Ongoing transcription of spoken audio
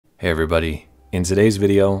Hey everybody, in today's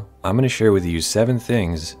video, I'm going to share with you 7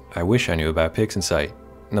 things I wish I knew about PixInsight.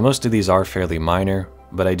 Now most of these are fairly minor,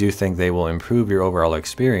 but I do think they will improve your overall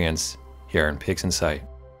experience here in PixInsight.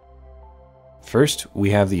 First,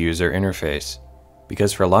 we have the user interface,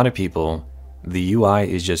 because for a lot of people, the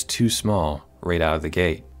UI is just too small right out of the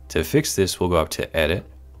gate. To fix this, we'll go up to Edit,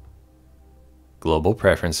 Global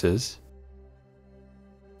Preferences,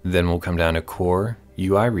 then we'll come down to Core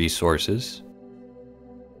UI Resources,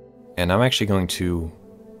 and I'm actually going to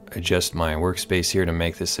adjust my workspace here to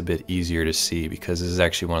make this a bit easier to see because this is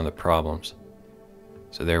actually one of the problems.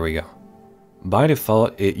 So there we go. By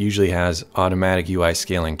default, it usually has automatic UI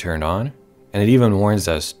scaling turned on, and it even warns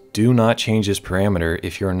us, do not change this parameter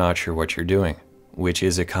if you're not sure what you're doing, which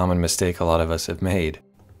is a common mistake a lot of us have made.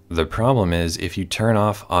 The problem is if you turn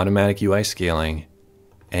off automatic UI scaling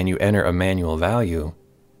and you enter a manual value,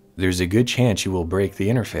 there's a good chance you will break the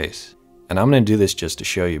interface. And I'm going to do this just to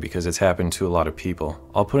show you because it's happened to a lot of people.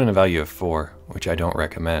 I'll put in a value of 4, which I don't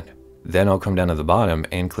recommend. Then I'll come down to the bottom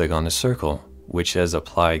and click on the circle, which says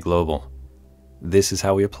Apply Global. This is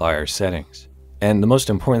how we apply our settings. And the most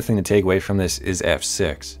important thing to take away from this is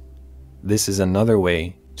F6. This is another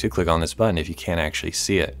way to click on this button if you can't actually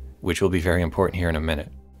see it, which will be very important here in a minute.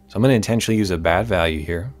 So I'm going to intentionally use a bad value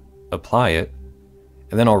here, apply it,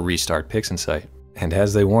 and then I'll restart PixInsight. And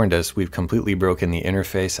as they warned us, we've completely broken the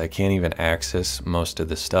interface. I can't even access most of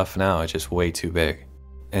the stuff now. It's just way too big.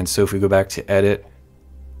 And so if we go back to Edit,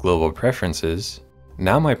 Global Preferences,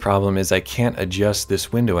 now my problem is I can't adjust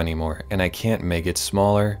this window anymore, and I can't make it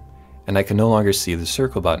smaller, and I can no longer see the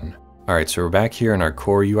circle button. Alright, so we're back here in our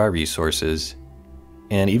Core UI Resources,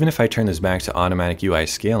 and even if I turn this back to Automatic UI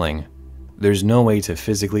Scaling, there's no way to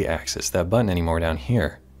physically access that button anymore down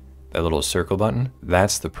here. That little circle button,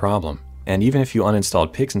 that's the problem. And even if you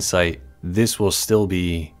uninstalled PixInsight, this will still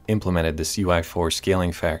be implemented, this UI4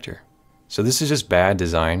 scaling factor. So this is just bad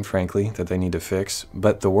design, frankly, that they need to fix.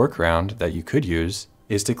 But the workaround that you could use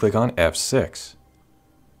is to click on F6.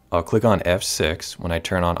 I'll click on F6 when I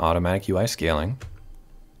turn on automatic UI scaling.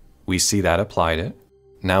 We see that applied it.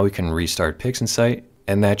 Now we can restart PixInsight,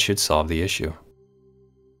 and that should solve the issue.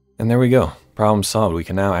 And there we go. Problem solved. We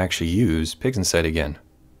can now actually use PixInsight again.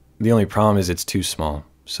 The only problem is it's too small.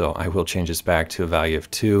 So I will change this back to a value of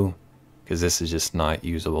 2 because this is just not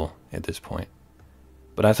usable at this point.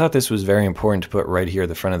 But I thought this was very important to put right here at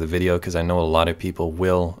the front of the video because I know a lot of people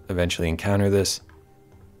will eventually encounter this.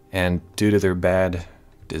 And due to their bad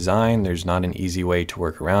design, there's not an easy way to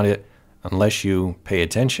work around it unless you pay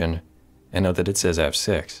attention and note that it says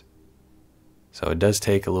F6. So it does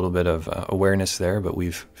take a little bit of awareness there, but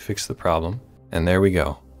we've fixed the problem. And there we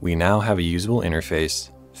go. We now have a usable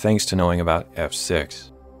interface thanks to knowing about F6.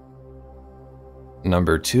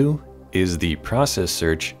 Number 2 is the process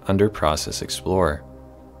search under Process Explorer.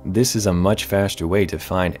 This is a much faster way to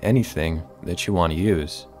find anything that you want to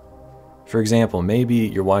use. For example, maybe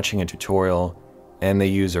you're watching a tutorial and they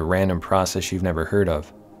use a random process you've never heard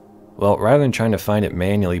of. Well, rather than trying to find it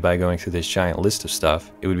manually by going through this giant list of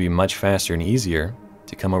stuff, it would be much faster and easier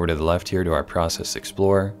to come over to the left here to our Process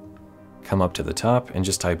Explorer, come up to the top and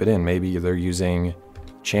just type it in. Maybe they're using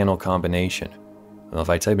channel combination. Well, if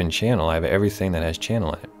I type in channel, I have everything that has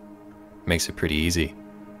channel in it. Makes it pretty easy.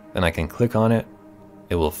 Then I can click on it,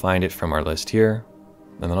 it will find it from our list here,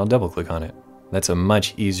 and then I'll double click on it. That's a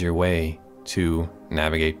much easier way to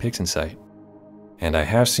navigate PixInsight. And I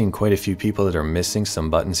have seen quite a few people that are missing some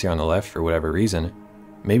buttons here on the left for whatever reason.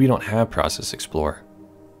 Maybe you don't have Process Explorer.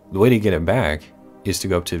 The way to get it back is to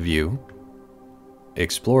go up to View,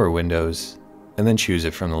 Explorer Windows, and then choose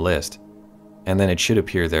it from the list. And then it should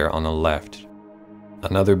appear there on the left.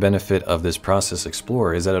 Another benefit of this Process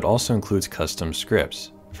Explorer is that it also includes custom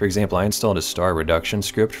scripts. For example, I installed a star reduction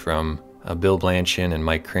script from Bill Blanchin and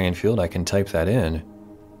Mike Cranfield. I can type that in,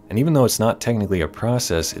 and even though it's not technically a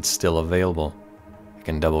process, it's still available. I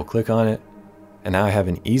can double click on it, and now I have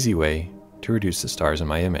an easy way to reduce the stars in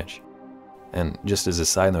my image. And just as a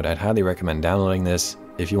side note, I'd highly recommend downloading this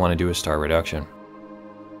if you want to do a star reduction.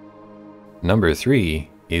 Number 3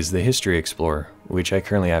 is the History Explorer, which I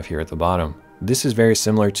currently have here at the bottom. This is very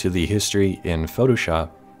similar to the history in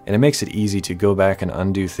Photoshop, and it makes it easy to go back and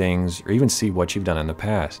undo things or even see what you've done in the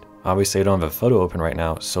past. Obviously I don't have a photo open right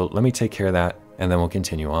now, so let me take care of that and then we'll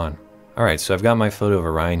continue on. Alright, so I've got my photo of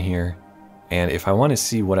Orion here, and if I want to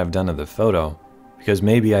see what I've done of the photo, because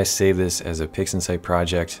maybe I save this as a PixInsight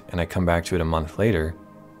project and I come back to it a month later,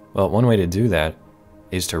 well, one way to do that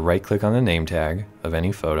is to right click on the name tag of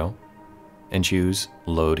any photo and choose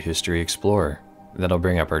Load History Explorer. That'll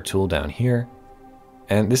bring up our tool down here,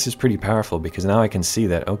 and this is pretty powerful because now I can see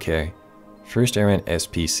that, okay, first I ran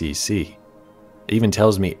SPCC. It even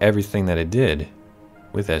tells me everything that it did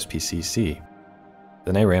with SPCC.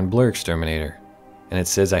 Then I ran Blur Exterminator, and it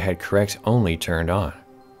says I had correct only turned on.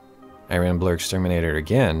 I ran Blur Exterminator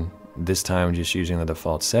again, this time just using the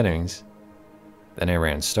default settings. Then I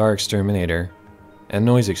ran Star Exterminator and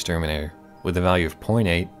Noise Exterminator with a value of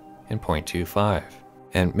 0.8 and 0.25.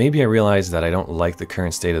 And maybe I realized that I don't like the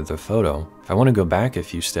current state of the photo. If I want to go back a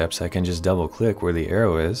few steps, I can just double click where the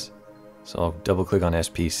arrow is. So I'll double click on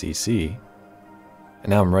SPCC, and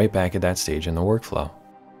now I'm right back at that stage in the workflow.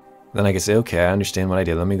 Then I can say, okay, I understand what I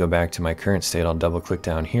did. Let me go back to my current state. I'll double click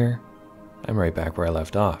down here. I'm right back where I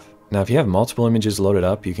left off. Now, if you have multiple images loaded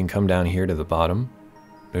up, you can come down here to the bottom.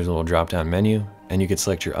 There's a little drop-down menu, and you can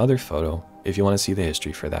select your other photo if you want to see the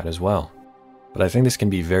history for that as well. But I think this can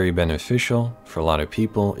be very beneficial for a lot of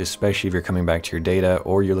people, especially if you're coming back to your data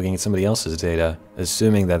or you're looking at somebody else's data,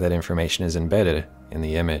 assuming that that information is embedded in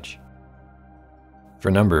the image. For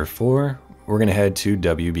number 4, we're going to head to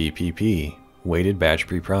WBPP, Weighted Batch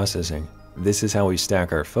Preprocessing. This is how we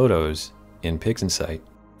stack our photos in PixInsight.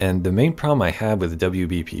 And the main problem I have with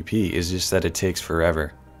WBPP is just that it takes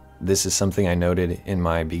forever. This is something I noted in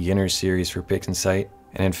my beginner series for PixInsight.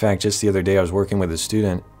 And in fact, just the other day I was working with a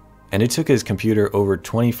student, and it took his computer over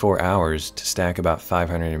 24 hours to stack about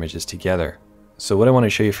 500 images together. So what I want to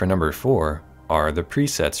show you for number 4 are the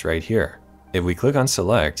presets right here. If we click on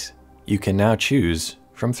Select, you can now choose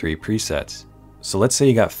from 3 presets. So let's say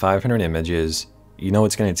you got 500 images, you know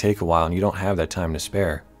it's going to take a while and you don't have that time to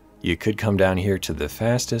spare. You could come down here to the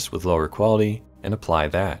fastest with lower quality and apply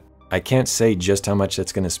that. I can't say just how much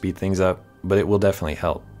that's going to speed things up, but it will definitely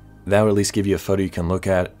help. That will at least give you a photo you can look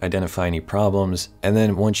at, identify any problems, and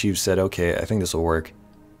then once you've said, okay, I think this will work,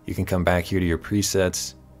 you can come back here to your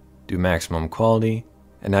presets, do maximum quality,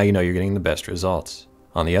 and now you know you're getting the best results.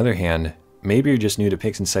 On the other hand, maybe you're just new to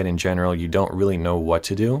PixInsight in general, you don't really know what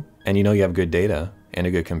to do, and you know you have good data and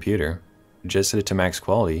a good computer. Just set it to max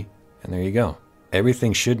quality, and there you go.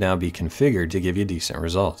 Everything should now be configured to give you decent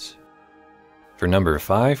results. For number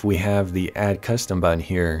 5, we have the Add Custom button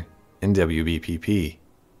here in WBPP.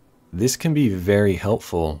 This can be very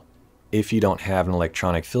helpful if you don't have an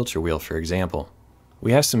electronic filter wheel, for example.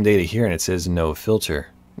 We have some data here and it says no filter.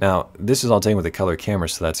 Now, this is all taken with a color camera,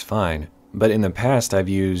 so that's fine. But in the past, I've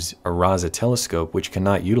used a Raza telescope, which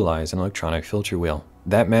cannot utilize an electronic filter wheel.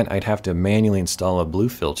 That meant I'd have to manually install a blue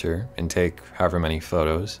filter and take however many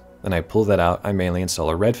photos. Then I pull that out, I manually install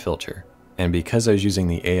a red filter. And because I was using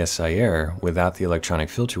the ASIR without the electronic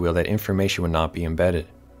filter wheel, that information would not be embedded.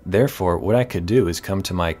 Therefore, what I could do is come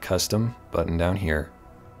to my custom button down here,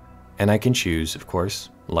 and I can choose, of course,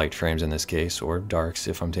 light frames in this case, or darks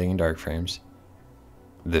if I'm taking dark frames.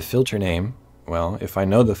 The filter name, well, if I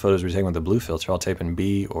know the photos were taken with the blue filter, I'll type in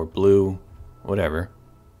B or blue, whatever.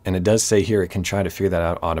 And it does say here it can try to figure that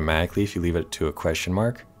out automatically if you leave it to a question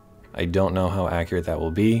mark. I don't know how accurate that will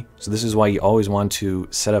be, so this is why you always want to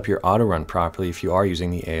set up your auto run properly if you are using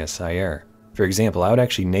the ASIR. For example, I would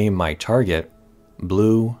actually name my target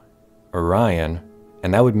Blue Orion,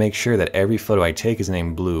 and that would make sure that every photo I take is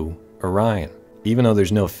named Blue Orion. Even though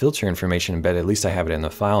there's no filter information embedded, at least I have it in the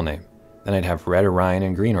file name. Then I'd have Red Orion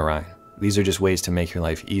and Green Orion. These are just ways to make your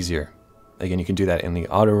life easier. Again, you can do that in the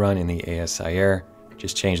auto run, in the ASIR,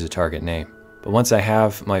 just change the target name. But once I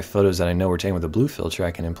have my photos that I know were taken with a blue filter,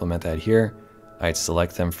 I can implement that here. I'd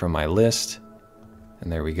select them from my list,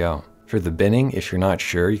 and there we go. For the binning, if you're not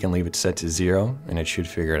sure, you can leave it set to 0, and it should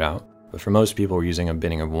figure it out. But for most people, we're using a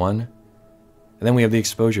binning of 1. And then we have the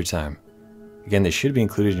exposure time. Again, this should be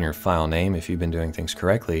included in your file name if you've been doing things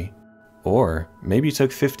correctly. Or maybe you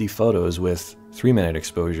took 50 photos with 3-minute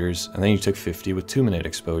exposures, and then you took 50 with 2-minute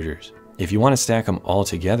exposures. If you want to stack them all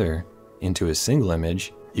together into a single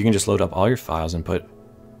image, you can just load up all your files and put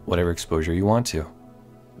whatever exposure you want to.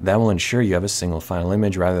 That will ensure you have a single final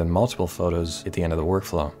image rather than multiple photos at the end of the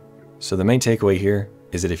workflow. So the main takeaway here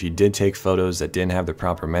is that if you did take photos that didn't have the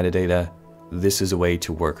proper metadata, this is a way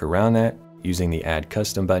to work around that using the Add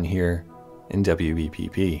Custom button here in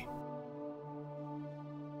WBPP.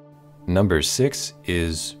 Number 6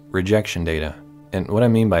 is rejection data. And what I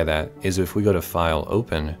mean by that is if we go to File,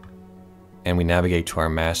 Open, and we navigate to our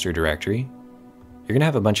master directory, you're going to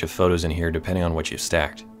have a bunch of photos in here depending on what you've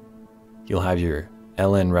stacked. You'll have your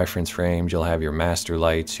LN reference frames, you'll have your master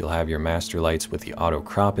lights, you'll have your master lights with the auto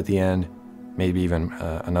crop at the end, maybe even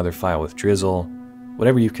another file with drizzle,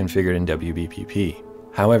 whatever you've configured in WBPP.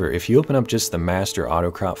 However, if you open up just the master auto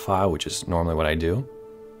crop file, which is normally what I do,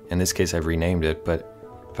 in this case I've renamed it, but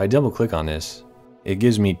if I double click on this, it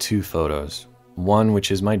gives me 2 photos. One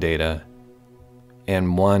which is my data,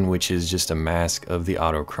 and one which is just a mask of the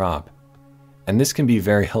auto crop. And this can be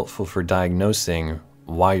very helpful for diagnosing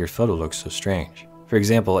why your photo looks so strange. For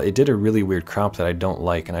example, it did a really weird crop that I don't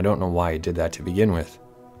like, and I don't know why it did that to begin with.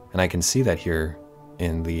 And I can see that here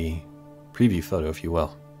in the preview photo, if you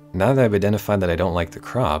will. Now that I've identified that I don't like the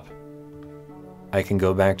crop, I can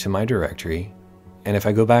go back to my directory, and if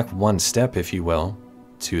I go back one step, if you will,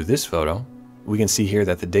 to this photo, we can see here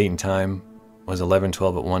that the date and time was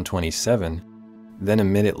 11/12 at 1:27. Then a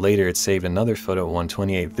minute later, it saved another photo at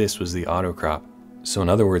 1:28. This was the auto crop. So in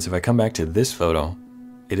other words, if I come back to this photo,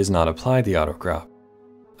 it has not applied the auto crop.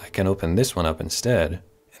 I can open this one up instead,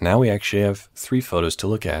 and now we actually have 3 photos to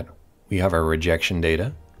look at. We have our rejection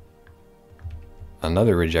data,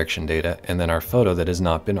 another rejection data, and then our photo that has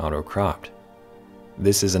not been auto cropped.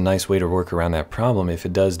 This is a nice way to work around that problem if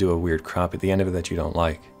it does do a weird crop at the end of it that you don't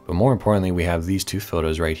like. But more importantly, we have these 2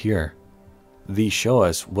 photos right here. These show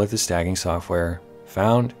us what the stacking software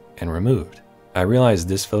found and removed. I realize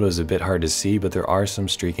this photo is a bit hard to see, but there are some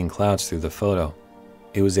streaking clouds through the photo.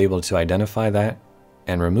 It was able to identify that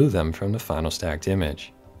and remove them from the final stacked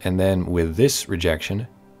image. And then with this rejection,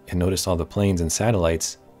 it noticed all the planes and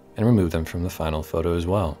satellites and removed them from the final photo as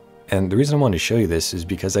well. And the reason I wanted to show you this is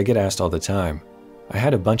because I get asked all the time, I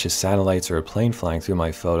had a bunch of satellites or a plane flying through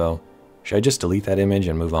my photo. Should I just delete that image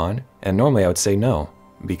and move on? And normally I would say no,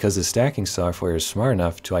 because the stacking software is smart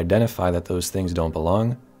enough to identify that those things don't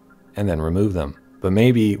belong and then remove them. But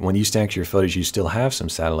maybe when you stack your photos, you still have some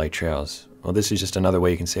satellite trails. Well, this is just another way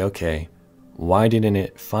you can say, okay, why didn't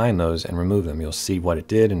it find those and remove them? You'll see what it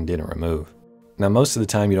did and didn't remove. Now, most of the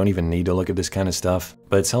time you don't even need to look at this kind of stuff,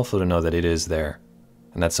 but it's helpful to know that it is there.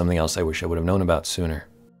 And that's something else I wish I would have known about sooner.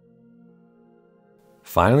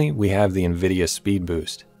 Finally, we have the Nvidia Speed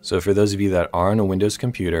Boost. So for those of you that are on a Windows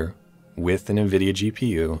computer with an Nvidia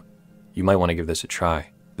GPU, you might want to give this a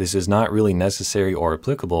try. This is not really necessary or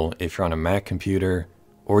applicable if you're on a Mac computer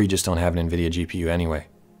or you just don't have an Nvidia GPU anyway.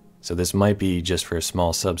 So this might be just for a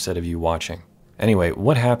small subset of you watching. Anyway,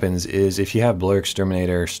 what happens is if you have Blur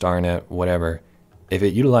Exterminator, StarNet, whatever, if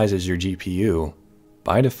it utilizes your GPU,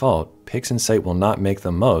 by default, PixInsight will not make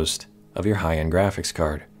the most of your high-end graphics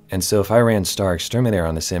card. And so if I ran Star Exterminator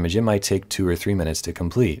on this image, it might take 2 or 3 minutes to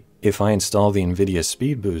complete. If I install the Nvidia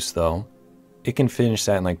Speed Boost though, it can finish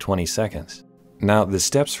that in like 20 seconds. Now the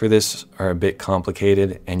steps for this are a bit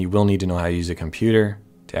complicated and you will need to know how to use a computer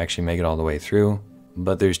to actually make it all the way through.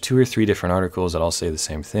 But there's 2 or 3 different articles that all say the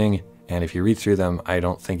same thing. And if you read through them, I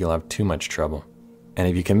don't think you'll have too much trouble. And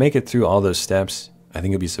if you can make it through all those steps, I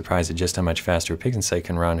think you'll be surprised at just how much faster PixInsight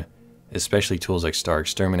can run, especially tools like Star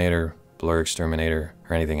Exterminator, Blur Exterminator,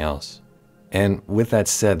 or anything else. And with that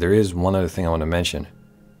said, there is one other thing I want to mention.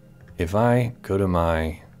 If I go to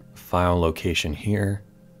my file location here,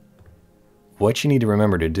 what you need to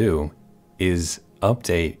remember to do is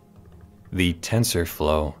update the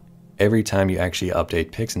TensorFlow every time you actually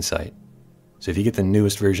update PixInsight. So if you get the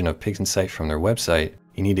newest version of PixInsight from their website,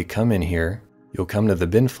 you need to come in here, you'll come to the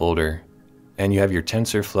bin folder, and you have your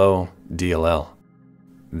TensorFlow DLL.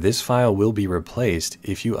 This file will be replaced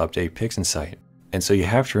if you update PixInsight. And so you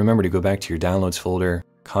have to remember to go back to your downloads folder,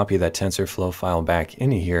 copy that TensorFlow file back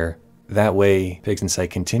into here. That way PixInsight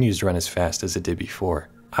continues to run as fast as it did before.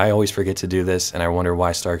 I always forget to do this and I wonder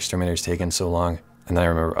why Star Exterminator is taking so long. And then I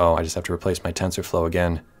remember, oh, I just have to replace my TensorFlow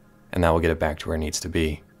again, and that will get it back to where it needs to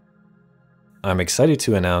be. I'm excited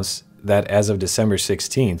to announce that as of December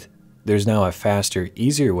 16th, there's now a faster,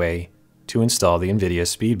 easier way to install the Nvidia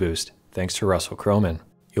Speed Boost, thanks to Russell Croman.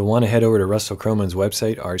 You'll want to head over to Russell Croman's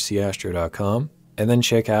website, rcastro.com, and then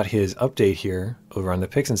check out his update here over on the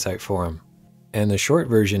PixInsight forum. And the short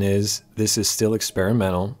version is, this is still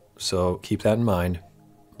experimental, so keep that in mind.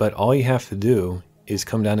 But all you have to do is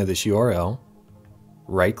come down to this URL,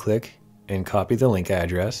 right-click, and copy the link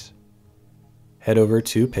address, head over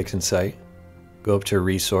to PixInsight, go up to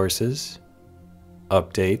Resources,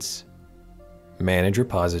 Updates, Manage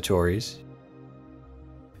Repositories,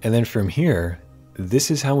 and then from here, this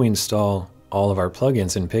is how we install all of our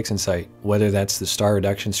plugins in PixInsight, whether that's the star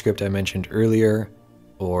reduction script I mentioned earlier,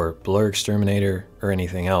 or Blur Exterminator, or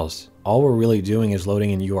anything else. All we're really doing is loading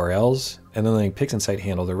in URLs and then letting PixInsight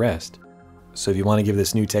handle the rest. So if you want to give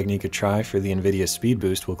this new technique a try for the Nvidia Speed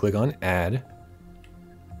Boost, we'll click on Add,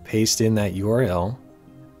 paste in that URL,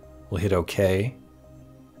 we'll hit OK,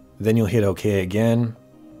 then you'll hit OK again.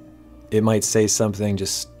 It might say something,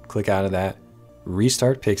 just click out of that,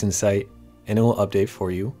 restart PixInsight, and it will update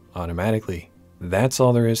for you automatically. That's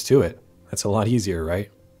all there is to it. That's a lot easier,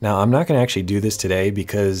 right? Now, I'm not going to actually do this today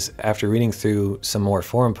because after reading through some more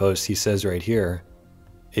forum posts, he says right here,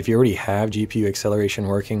 if you already have GPU acceleration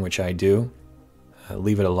working, which I do,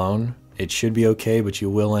 leave it alone. It should be okay, but you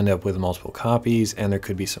will end up with multiple copies and there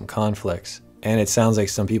could be some conflicts. And it sounds like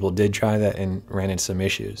some people did try that and ran into some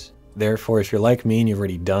issues. Therefore, if you're like me and you've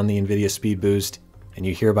already done the Nvidia speed boost and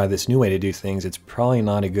you hear about this new way to do things, it's probably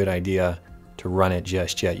not a good idea to run it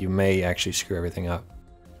just yet. You may actually screw everything up.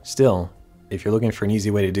 Still, if you're looking for an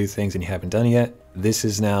easy way to do things and you haven't done it yet, this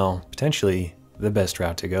is now potentially the best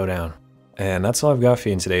route to go down. And that's all I've got for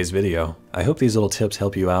you in today's video. I hope these little tips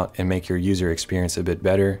help you out and make your user experience a bit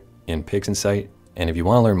better in PixInsight. And if you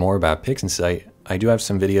want to learn more about PixInsight, I do have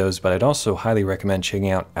some videos, but I'd also highly recommend checking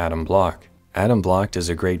out Adam Block. Adam Block does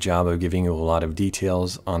a great job of giving you a lot of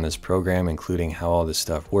details on this program, including how all this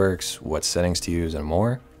stuff works, what settings to use, and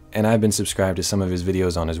more. And I've been subscribed to some of his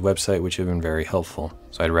videos on his website, which have been very helpful.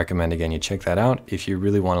 So I'd recommend again you check that out if you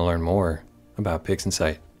really want to learn more about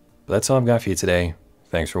PixInsight. But that's all I've got for you today.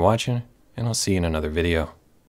 Thanks for watching, and I'll see you in another video.